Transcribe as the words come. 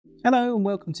Hello and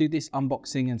welcome to this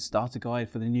unboxing and starter guide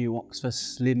for the new Oxva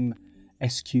Xlim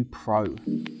SQ Pro.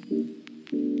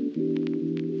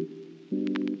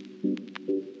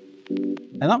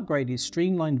 An upgraded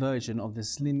streamlined version of the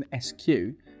Xlim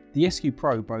SQ, the SQ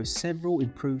Pro boasts several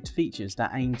improved features that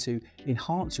aim to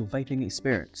enhance your vaping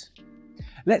experience.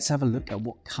 Let's have a look at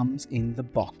what comes in the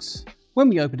box. When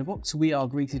we open the box, we are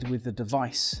greeted with the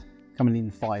device coming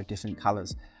in 5 different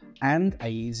colours, and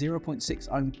a 0.6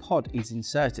 ohm pod is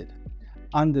inserted.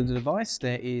 Under the device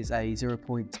there is a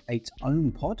 0.8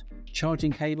 ohm pod,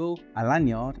 charging cable, a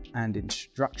lanyard and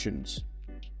instructions.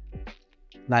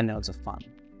 Lanyards are fun.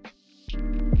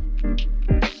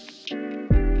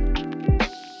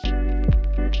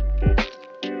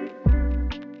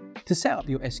 To set up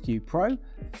your SQ Pro,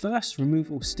 first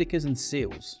remove all stickers and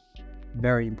seals.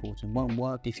 Very important, won't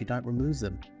work if you don't remove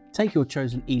them. Take your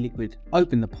chosen e-liquid,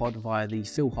 open the pod via the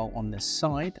fill hole on the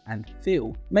side and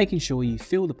fill, making sure you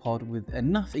fill the pod with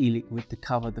enough e-liquid to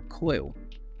cover the coil,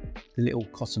 the little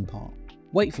cotton part.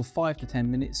 Wait for 5 to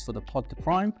 10 minutes for the pod to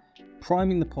prime.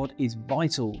 Priming the pod is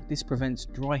vital. This prevents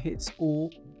dry hits or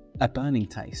a burning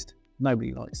taste.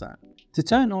 Nobody likes that. To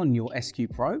turn on your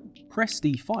SQ Pro, press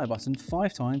the fire button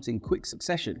 5 times in quick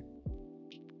succession.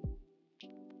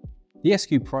 The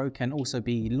SQ Pro can also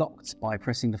be locked by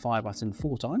pressing the fire button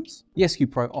 4 times. The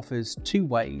SQ Pro offers 2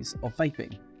 ways of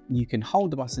vaping. You can hold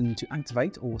the button to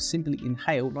activate or simply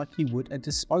inhale like you would a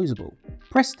disposable.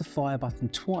 Press the fire button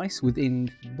twice within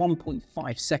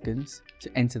 1.5 seconds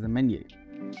to enter the menu.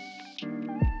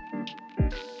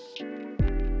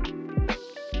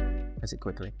 Press it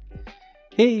quickly.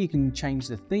 Here you can change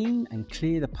the theme and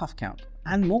clear the puff count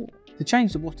and more. To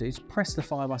change the wattage, press the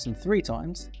fire button 3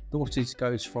 times. The wattage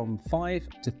goes from 5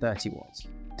 to 30 watts.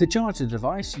 To charge the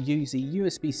device, use the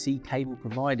USB-C cable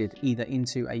provided either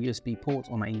into a USB port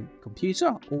on a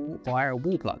computer or via a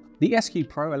wall plug. The SQ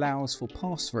Pro allows for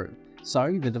pass-through,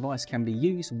 so the device can be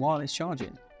used while it's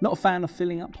charging. Not a fan of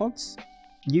filling up pods?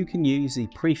 You can use the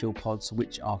pre-fill pods,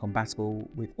 which are compatible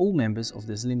with all members of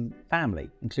the Xlim family,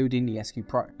 including the SQ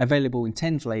Pro. Available in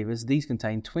 10 flavours, these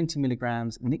contain 20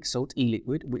 mg nic salt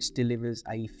e-liquid, which delivers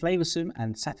a flavoursome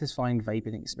and satisfying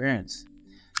vaping experience.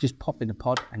 Just pop in the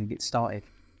pod and get started.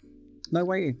 No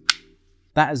waiting.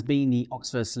 That has been the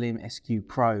Oxva Xlim SQ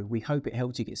Pro. We hope it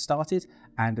helped you get started,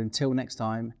 and until next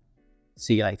time,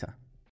 see you later.